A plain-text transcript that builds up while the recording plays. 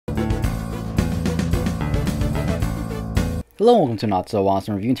Hello, welcome to Not So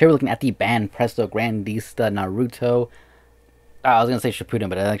Awesome Review. And today we're looking at the Banpresto Grandista Naruto. I was gonna say Shippuden,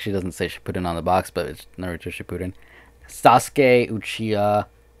 but it actually doesn't say Shippuden on the box, but it's Naruto Shippuden. Sasuke Uchiha,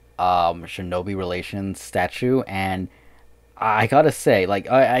 Shinobi Relations statue, and I gotta say, like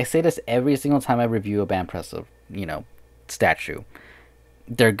I say this every single time I review a Banpresto, statue.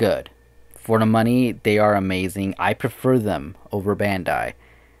 They're good. For the money, they are amazing. I prefer them over Bandai.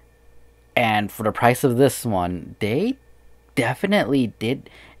 And for the price of this one, they definitely did.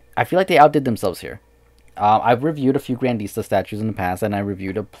 I feel like they outdid themselves here. I've reviewed a few Grandista statues in the past, and I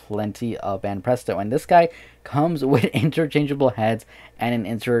reviewed a plenty of Banpresto. And this guy comes with interchangeable heads and an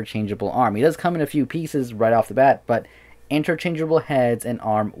interchangeable arm. He does come in a few pieces right off the bat, but interchangeable heads and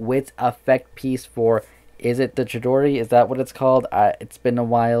arm with effect piece for, is it the Chidori? Is that what it's called? It's been a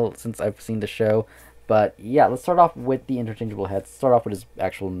while since I've seen the show. But yeah, let's start off with the interchangeable heads. Start off with his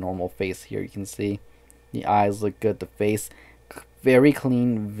actual normal face here. You can see the eyes look good. The face, very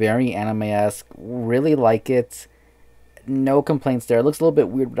clean, very anime-esque. Really like it. No complaints there. It looks a little bit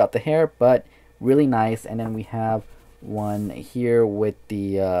weird without the hair, but really nice. And then we have one here with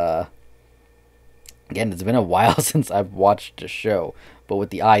the... Again, it's been a while since I've watched the show, but with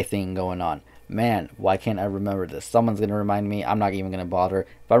the eye thing going on. Man, why can't I remember this? Someone's going to remind me. I'm not even going to bother.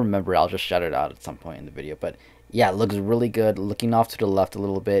 If I remember, I'll just shout it out at some point in the video. But yeah, it looks really good. Looking off to the left a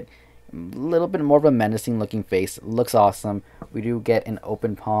little bit more of a menacing looking face. Looks awesome. We do get an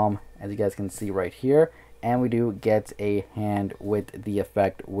open palm, as you guys can see right here. And we do get a hand with the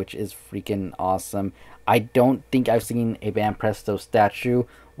effect, which is freaking awesome. I don't think I've seen a Banpresto statue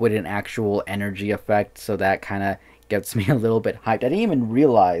with an actual energy effect, so that kind of gets me a little bit hyped. I didn't even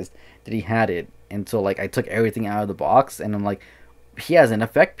realize that he had it until like I took everything out of the box, and I'm like, he has an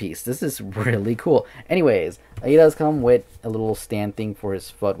effect piece. This is really cool. Anyways, he does come with a little stand thing for his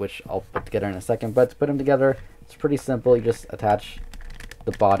foot, which I'll put together in a second. But to put him together, it's pretty simple. You just attach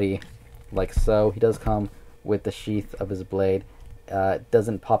the body like so. He does come with the sheath of his blade. It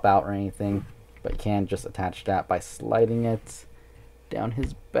doesn't pop out or anything, but you can just attach that by sliding it down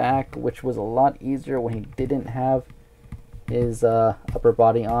his back, which was a lot easier when he didn't have his upper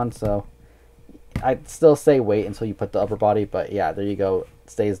body on. So I'd still say wait until you put the upper body, but yeah, there you go. It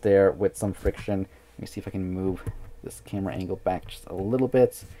stays there with some friction. Let me see if I can move this camera angle back just a little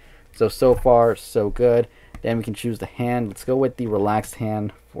bit. So far, so good. Then we can choose the hand. Let's go with the relaxed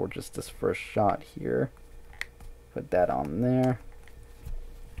hand for just this first shot here. Put that on there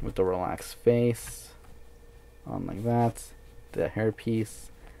with the relaxed face on like that. The hairpiece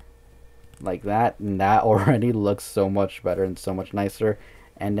like that, and that already looks so much better and so much nicer.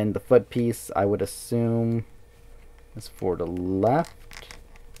 And then the foot piece, I would assume, is for the left.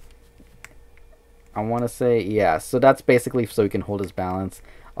 I want to say, yeah. So that's basically so he can hold his balance.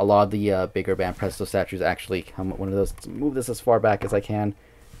 A lot of the bigger Banpresto statues actually come with one of those. Let's move this as far back as I can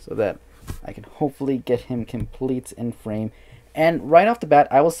so that I can hopefully get him complete in frame. And right off the bat,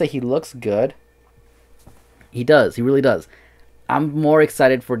 I will say he looks good. He does. He really does. I'm more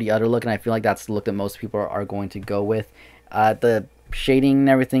excited for the other look, and I feel like that's the look that most people are going to go with. The shading and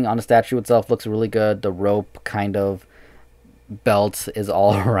everything on the statue itself looks really good. The rope kind of belt is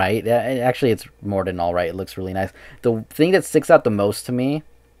all right. Actually, it's more than all right. It looks really nice. The thing that sticks out the most to me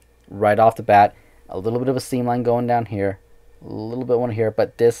right off the bat, a little bit of a seam line going down here, a little bit one here,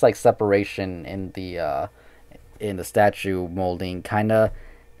 but this like separation in the statue molding kind of,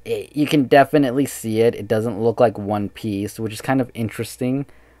 you can definitely see it. It doesn't look like one piece, which is kind of interesting.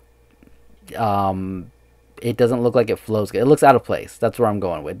 It doesn't look like it flows. It looks out of place. That's where I'm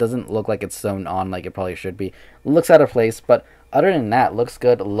going with. It doesn't look like it's sewn on like it probably should be. It looks out of place, but other than that, looks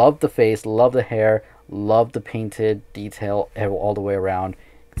good. Love the face, love the hair, love the painted detail all the way around.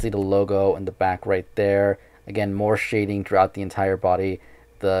 You can see the logo in the back right there. Again, more shading throughout the entire body.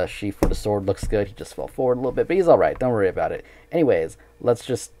 The sheath for the sword looks good. He just fell forward a little bit, but he's alright. Don't worry about it. Anyways, let's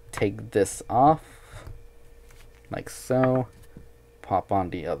just take this off. Like so. Pop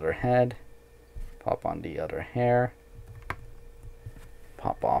on the other head. Pop on the other hair.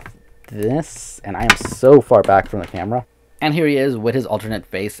 Pop off this. And I am so far back from the camera. And here he is with his alternate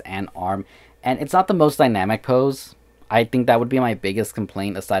face and arm. And it's not the most dynamic pose. I think that would be my biggest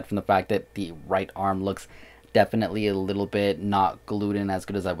complaint, aside from the fact that the right arm looks definitely a little bit not glued in as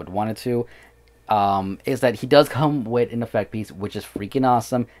good as I would want it to. Is that he does come with an effect piece, which is freaking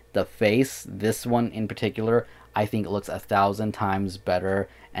awesome. The face, this one in particular, I think looks 1,000 times better,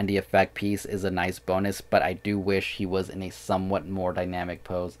 and the effect piece is a nice bonus, but I do wish he was in a somewhat more dynamic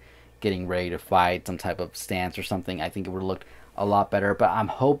pose, getting ready to fight, some type of stance or something. I think it would have looked a lot better, but I'm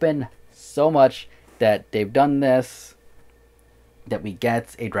hoping so much that they've done this, that we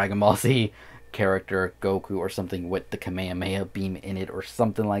get a Dragon Ball Z character, Goku or something, with the Kamehameha beam in it or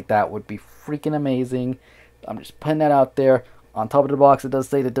something like that would be freaking amazing. I'm just putting that out there. On top of the box, it does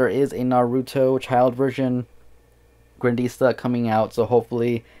say that there is a Naruto child version Grandista coming out, so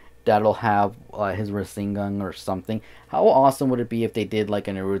hopefully that'll have his Rasengan or something. How awesome would it be if they did like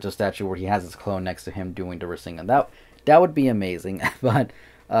a Naruto statue where he has his clone next to him doing the Rasengan? That would be amazing. But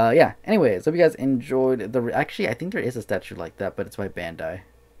yeah. Anyways, hope you guys enjoyed the. Actually, I think there is a statue like that, but it's by Bandai.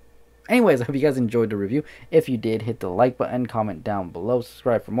 Anyways, I hope you guys enjoyed the review. If you did, hit the like button, comment down below,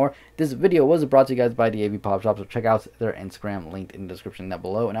 subscribe for more. This video was brought to you guys by the AV Pop Shop, so check out their Instagram linked in the description down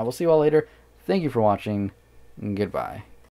below. And I will see you all later. Thank you for watching. Goodbye.